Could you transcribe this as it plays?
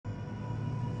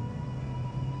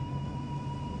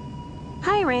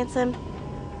Hi, Ransom.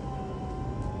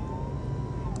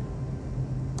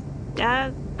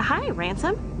 Hi,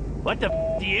 Ransom. What the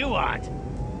f do you want?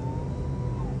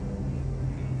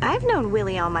 I've known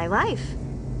Willie all my life.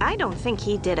 I don't think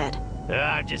he did it.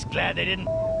 I'm just glad they didn't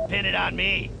pin it on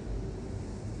me.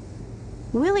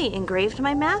 Willie engraved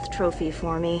my math trophy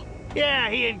for me. Yeah,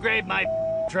 he engraved my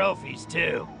trophies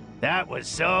too. That was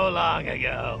so long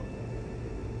ago.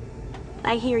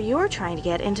 I hear you're trying to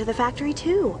get into the factory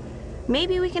too.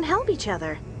 Maybe we can help each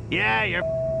other. Yeah, your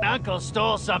uncle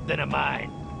stole something of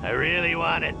mine. I really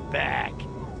want it back.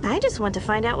 I just want to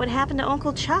find out what happened to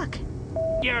Uncle Chuck.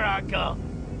 Your uncle.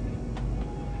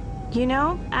 You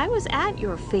know, I was at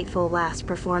your fateful last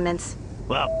performance.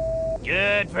 Well,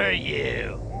 good for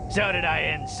you. So did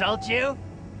I insult you?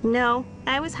 No,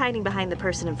 I was hiding behind the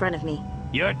person in front of me.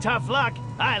 You're tough luck.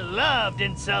 I loved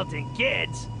insulting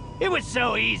kids. It was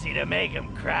so easy to make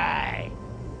them cry.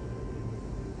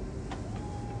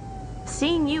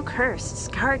 Seeing you cursed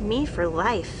scarred me for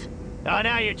life. Oh,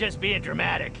 now you're just being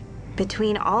dramatic.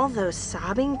 Between all those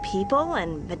sobbing people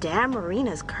and Madame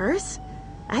Marina's curse,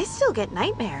 I still get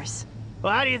nightmares.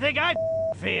 Well, how do you think I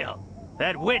feel?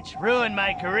 That witch ruined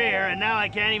my career, and now I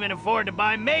can't even afford to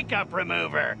buy makeup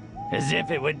remover. As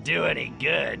if it would do any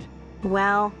good.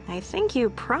 Well, I think you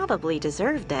probably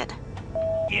deserved it.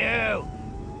 You!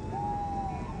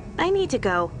 I need to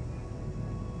go.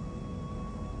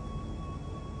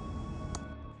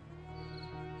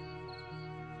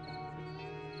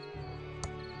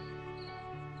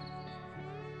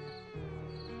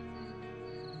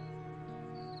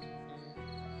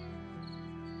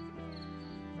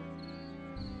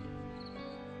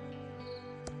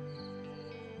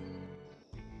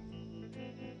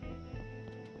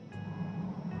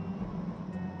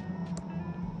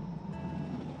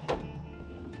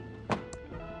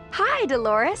 Hi,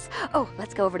 Dolores. Oh,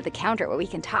 let's go over to the counter where we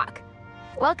can talk.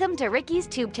 Welcome to Ricky's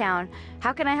Tube Town.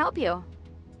 How can I help you?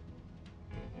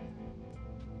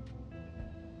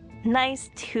 Nice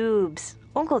tubes.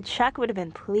 Uncle Chuck would have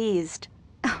been pleased.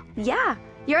 Oh, yeah,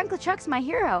 your Uncle Chuck's my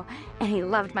hero, and he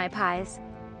loved my pies.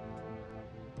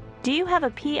 Do you have a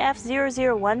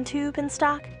PF001 tube in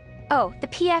stock? Oh, the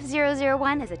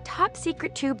PF001 is a top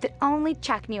secret tube that only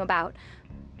Chuck knew about.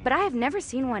 But I have never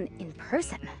seen one in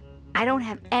person. I don't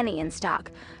have any in stock,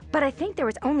 but I think there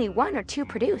was only 1 or 2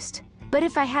 produced. But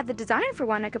if I had the design for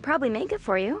one, I could probably make it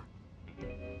for you.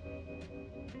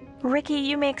 Ricky,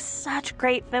 you make such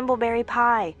great thimbleberry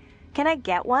pie. Can I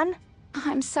get one?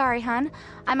 I'm sorry, hon.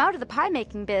 I'm out of the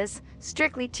pie-making biz.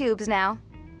 Strictly tubes now.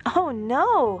 Oh,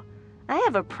 no. I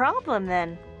have a problem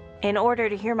then. In order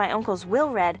to hear my uncle's will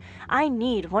read, I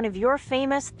need one of your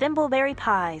famous thimbleberry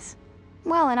pies.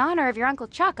 Well, in honor of your Uncle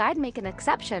Chuck, I'd make an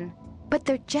exception. But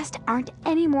there just aren't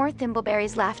any more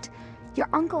thimbleberries left. Your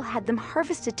uncle had them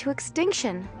harvested to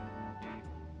extinction.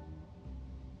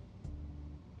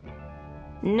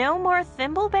 No more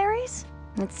thimbleberries?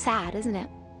 It's sad, isn't it?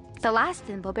 The last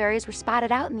thimbleberries were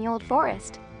spotted out in the old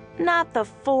forest. Not the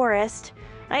forest.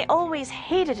 I always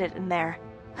hated it in there.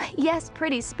 Yes,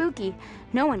 pretty spooky.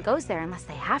 No one goes there unless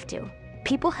they have to.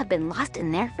 People have been lost in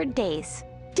there for days.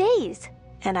 Days!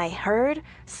 And I heard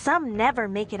some never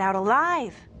make it out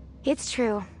alive. It's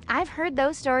true. I've heard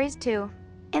those stories too.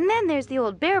 And then there's the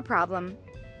old bear problem.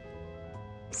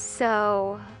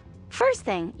 So, first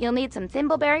thing, you'll need some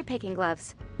thimbleberry picking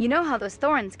gloves. You know how those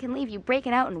thorns can leave you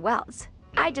breaking out in welts.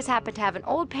 I just happen to have an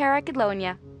old pair I could loan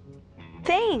you.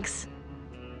 Thanks.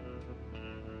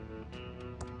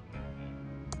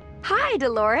 Hi,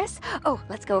 Dolores. Oh,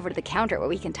 let's go over to the counter where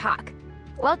we can talk.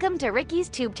 Welcome to Ricky's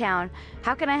Tube Town.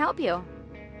 How can I help you?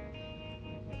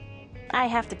 I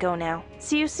have to go now.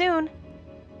 See you soon.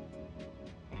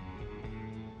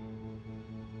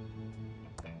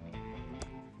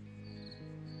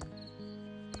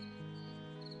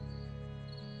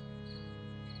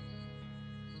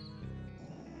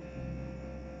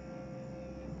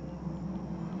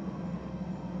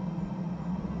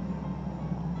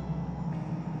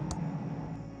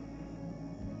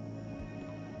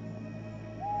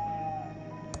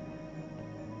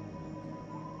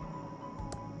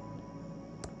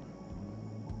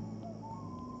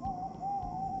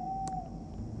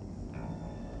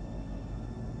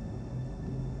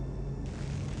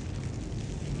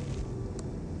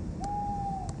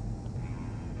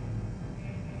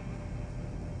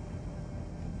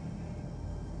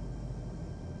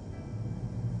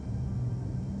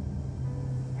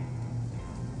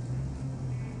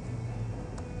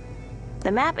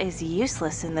 The map is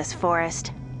useless in this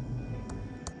forest.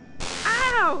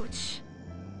 Ouch!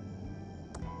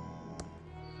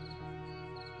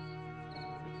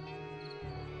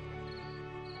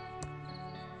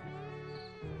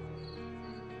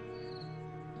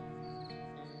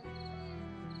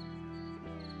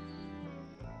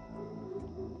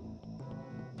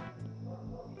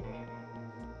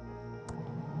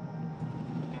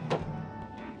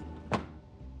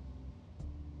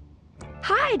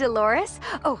 Hi, Dolores.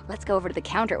 Oh, let's go over to the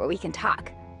counter where we can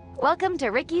talk. Welcome to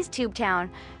Ricky's Tube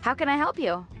Town. How can I help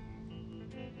you?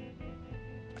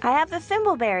 I have the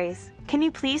thimbleberries. Can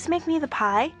you please make me the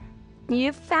pie?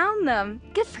 You found them.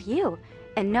 Good for you.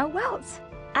 And no welts.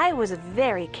 I was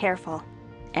very careful.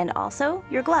 And also,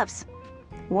 your gloves.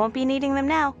 Won't be needing them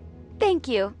now. Thank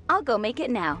you. I'll go make it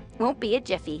now. Won't be a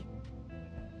jiffy.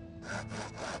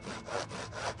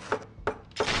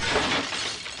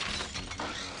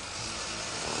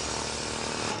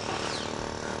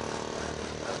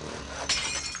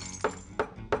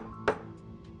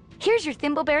 Here's your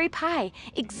thimbleberry pie,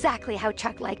 exactly how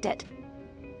Chuck liked it.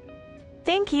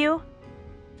 Thank you.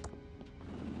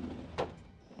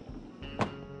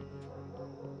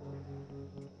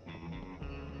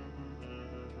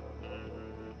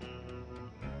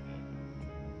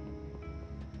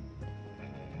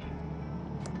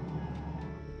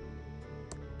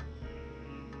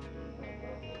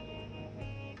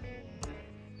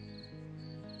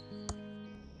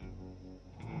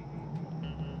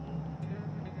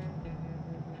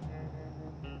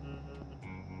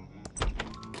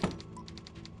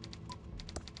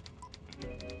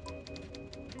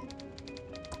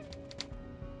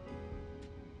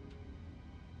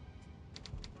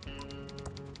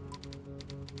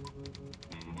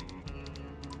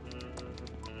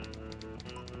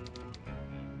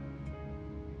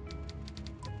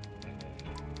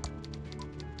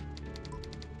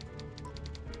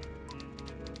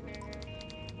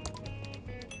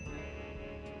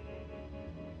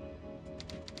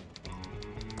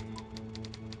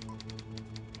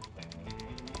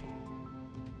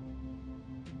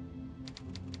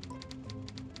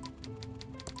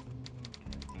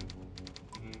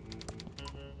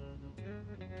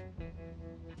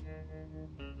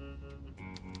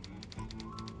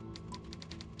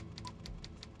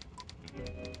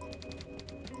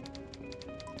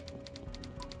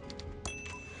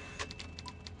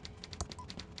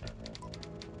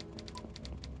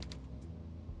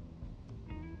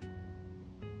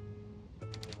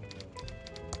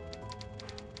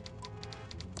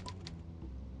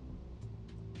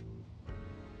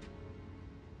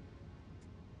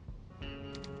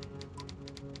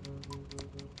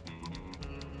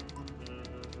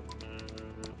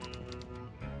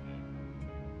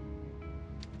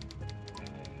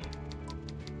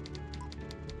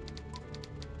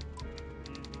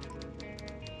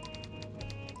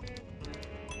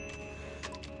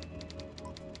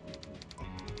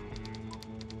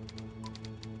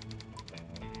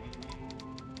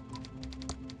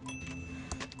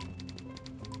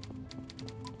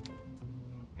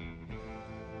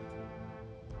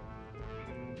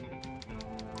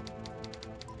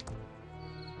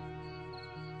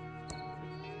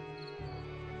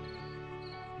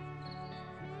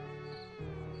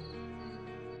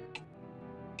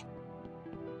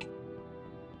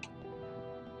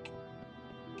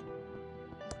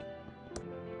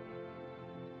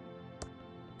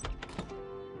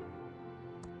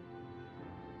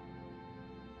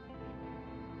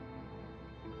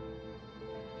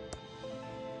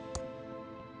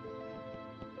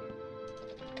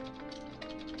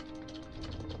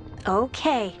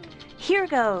 Okay, here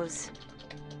goes.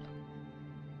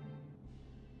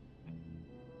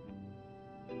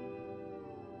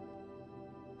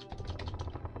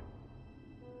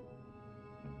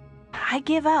 I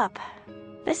give up.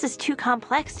 This is too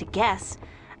complex to guess.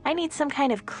 I need some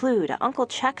kind of clue to Uncle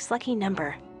Chuck's lucky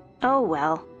number. Oh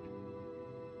well.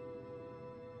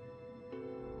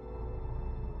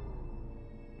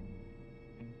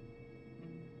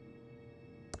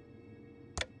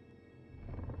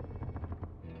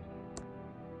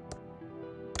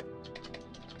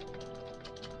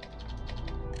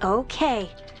 Okay,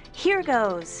 here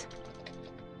goes.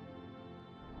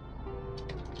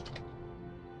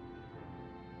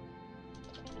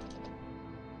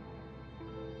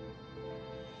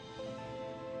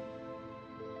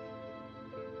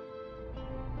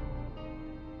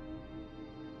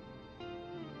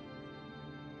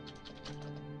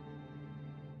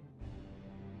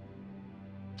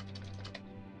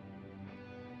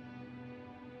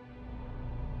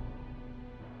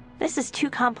 This is too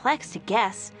complex to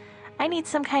guess. I need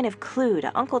some kind of clue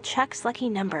to Uncle Chuck's lucky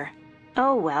number.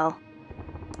 Oh well.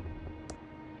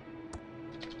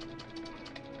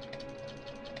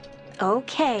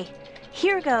 Okay,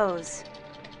 here goes.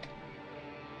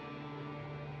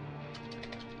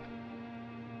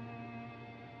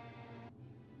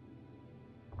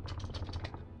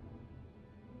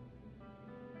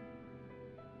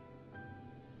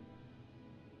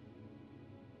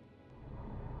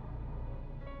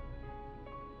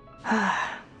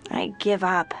 I give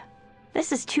up.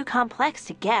 This is too complex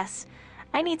to guess.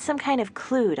 I need some kind of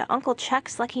clue to Uncle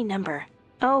Chuck's lucky number.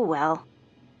 Oh well.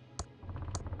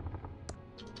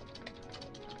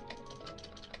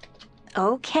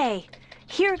 Okay,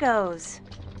 here goes.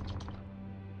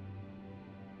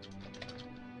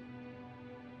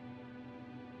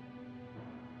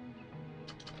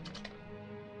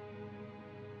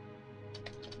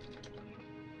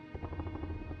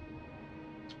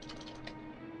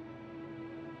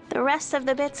 The rest of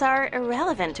the bits are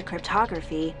irrelevant to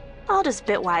cryptography. I'll just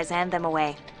bitwise hand them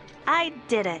away. I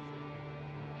did it.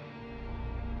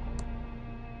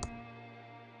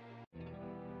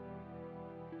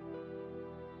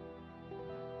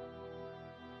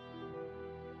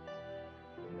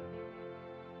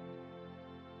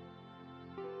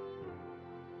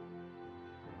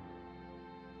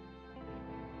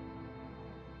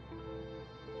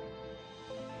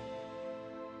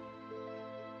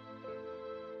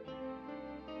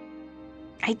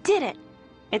 I did it!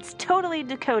 It's totally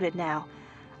decoded now.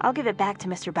 I'll give it back to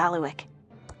Mr. Baluik.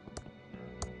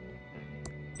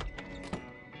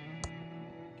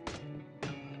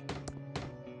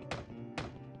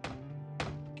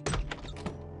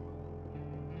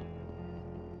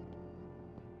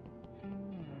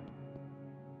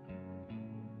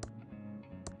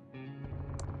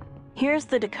 Here's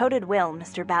the decoded will,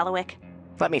 Mr. Baluik.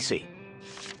 Let me see.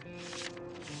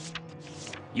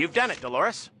 You've done it,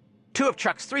 Dolores. 2 of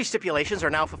Chuck's 3 stipulations are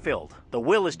now fulfilled. The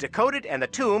will is decoded and the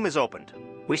tomb is opened.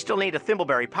 We still need a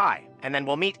thimbleberry pie, and then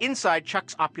we'll meet inside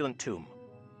Chuck's opulent tomb.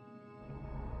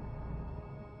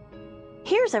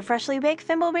 Here's a freshly baked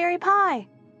thimbleberry pie.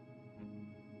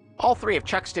 All 3 of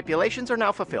Chuck's stipulations are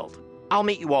now fulfilled. I'll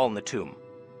meet you all in the tomb.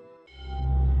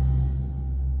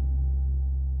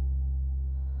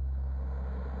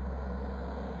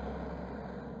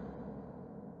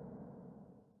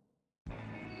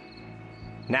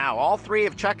 Now, all 3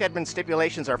 of Chuck Edmund's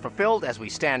stipulations are fulfilled as we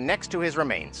stand next to his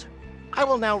remains. I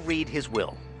will now read his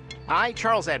will. I,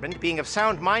 Charles Edmund, being of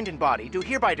sound mind and body, do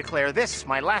hereby declare this,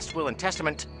 my last will and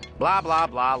testament, blah, blah,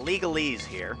 blah, legalese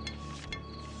here.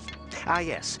 Ah,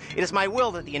 yes, it is my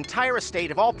will that the entire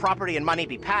estate of all property and money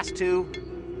be passed to...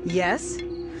 Yes?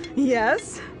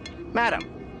 Yes? Madam,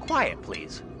 quiet,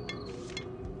 please.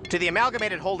 To the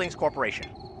Amalgamated Holdings Corporation.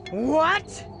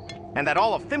 What? And that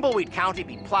all of Thimbleweed County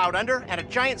be plowed under and a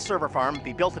giant server farm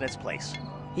be built in its place.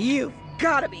 You've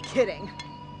gotta be kidding.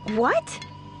 What?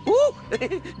 Ooh,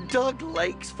 Doug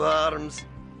likes farms.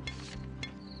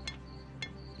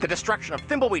 The destruction of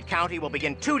Thimbleweed County will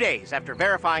begin 2 days after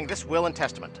verifying this will and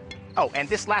testament. Oh, and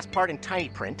this last part in tiny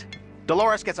print.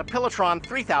 Dolores gets a Pillotron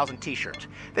 3000 t-shirt.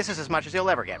 This is as much as he'll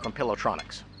ever get from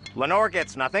Pillotronics. Lenore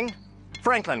gets nothing.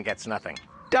 Franklin gets nothing.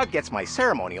 Doug gets my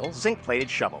ceremonial zinc-plated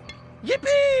shovel.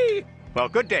 Yippee! Well,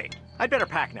 good day. I'd better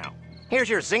pack now. Here's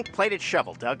your zinc-plated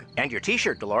shovel, Doug. And your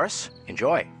t-shirt, Dolores.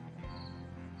 Enjoy.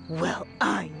 Well,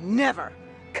 I never.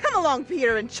 Come along,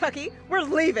 Peter and Chucky. We're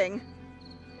leaving.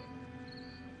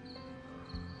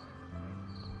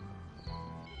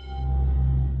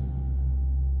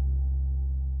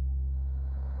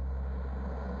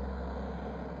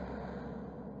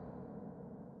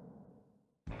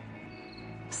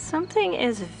 Something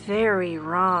is very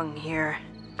wrong here.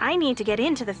 I need to get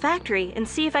into the factory and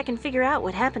see if I can figure out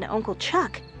what happened to Uncle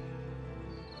Chuck.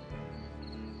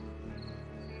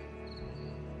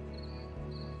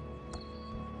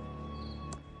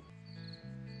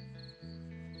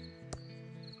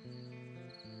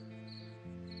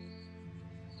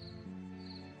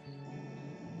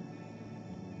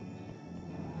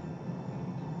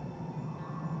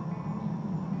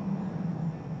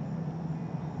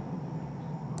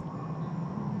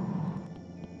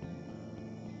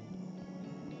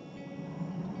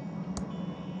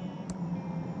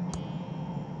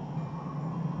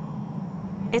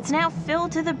 It's now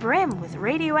filled to the brim with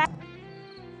radioactive...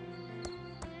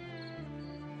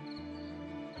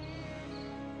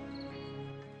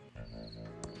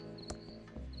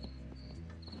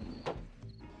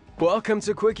 Welcome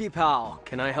to Quickie Pal.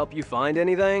 Can I help you find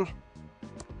anything?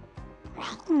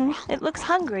 It looks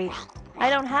hungry. I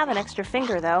don't have an extra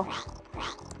finger, though.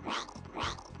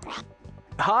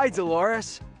 Hi,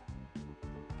 Dolores.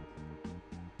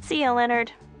 See ya,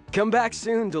 Leonard. Come back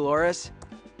soon, Dolores.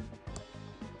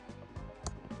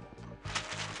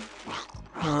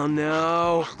 Oh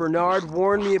no, Bernard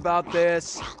warned me about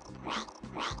this.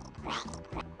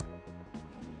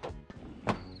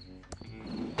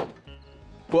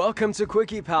 Welcome to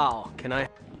Quickie Pal. Can I...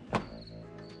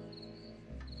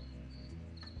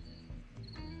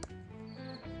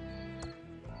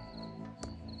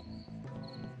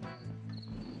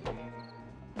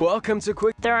 Welcome to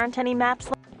Quick... There aren't any maps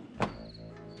left.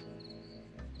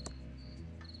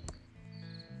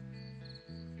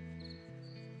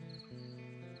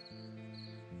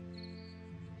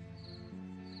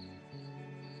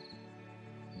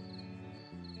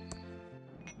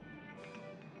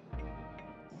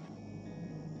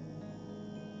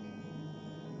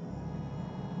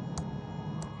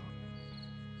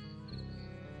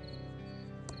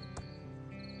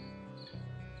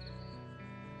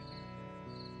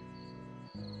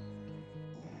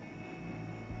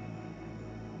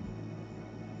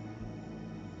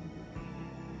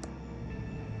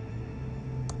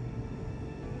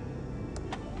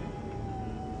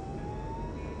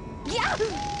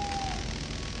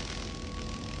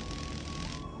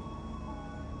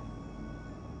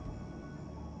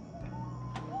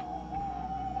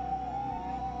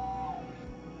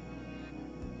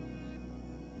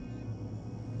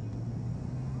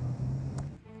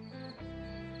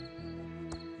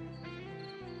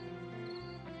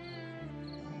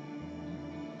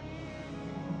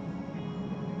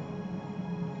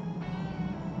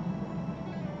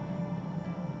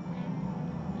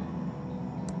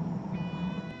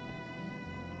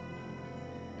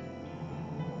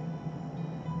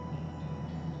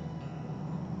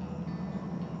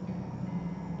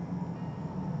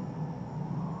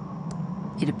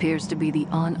 It appears to be the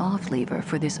on-off lever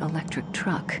for this electric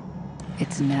truck.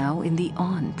 It's now in the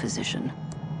on position.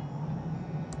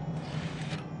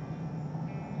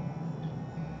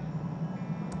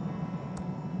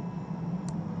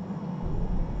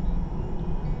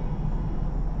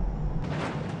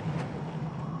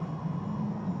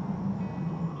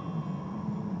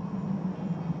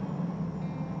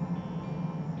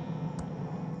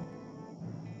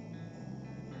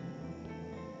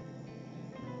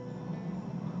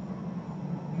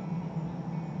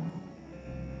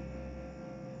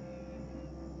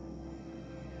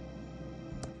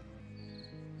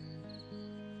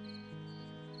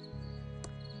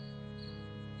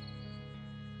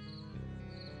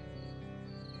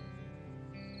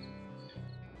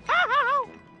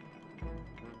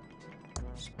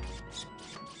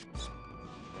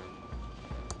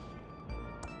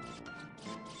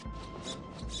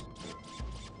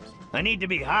 I need to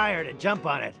be higher to jump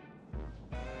on it.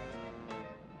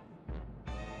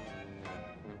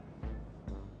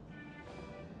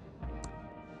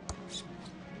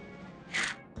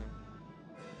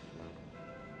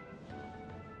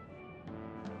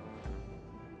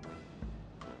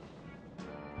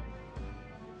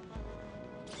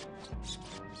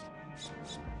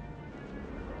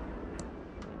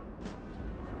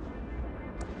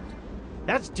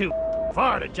 That's too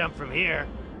far to jump from here.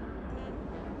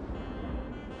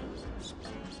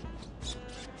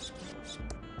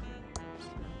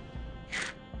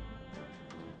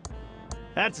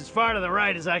 That's as far to the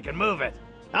right as I can move it.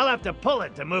 I'll have to pull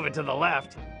it to move it to the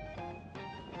left.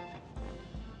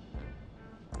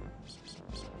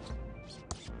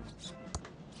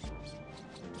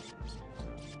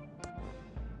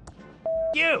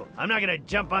 You! I'm not gonna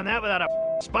jump on that without a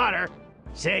spotter.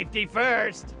 Safety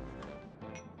first.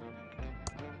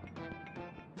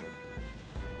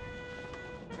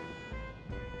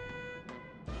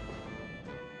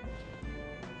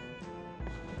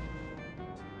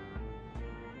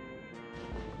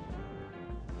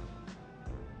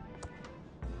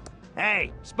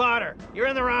 Hey, spotter, you're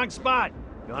in the wrong spot.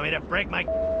 You want me to break my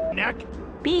neck?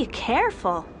 Be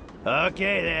careful.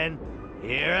 Okay then,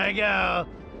 here I go.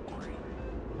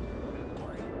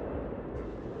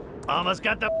 Almost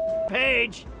got the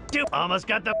page. Almost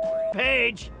got the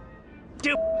page.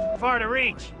 Too far to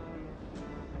reach.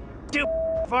 Too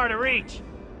far to reach.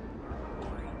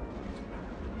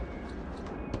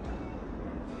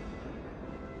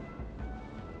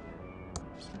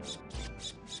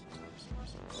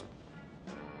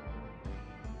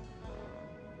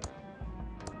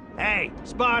 Hey,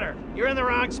 spotter, you're in the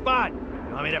wrong spot.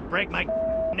 You want me to break my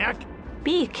neck?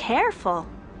 Be careful.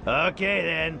 Okay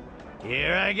then,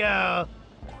 here I go.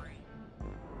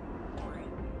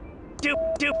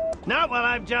 Not while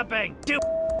I'm jumping. Too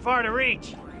far to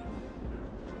reach.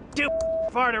 Too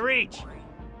far to reach.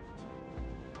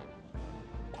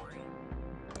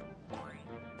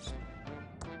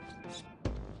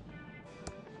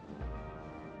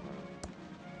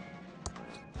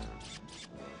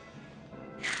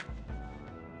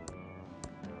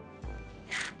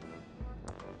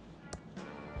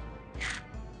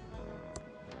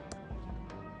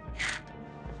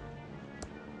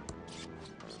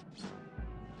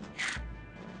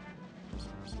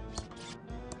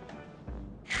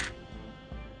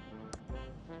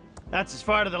 That's as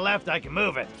far to the left I can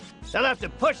move it. They'll have to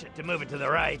push it to move it to the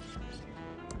right.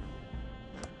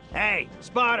 Hey,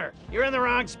 spotter, you're in the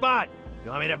wrong spot.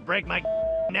 You want me to break my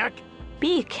neck?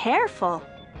 Be careful.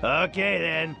 Okay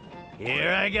then,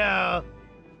 here I go.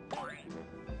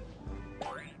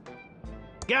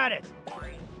 Got it.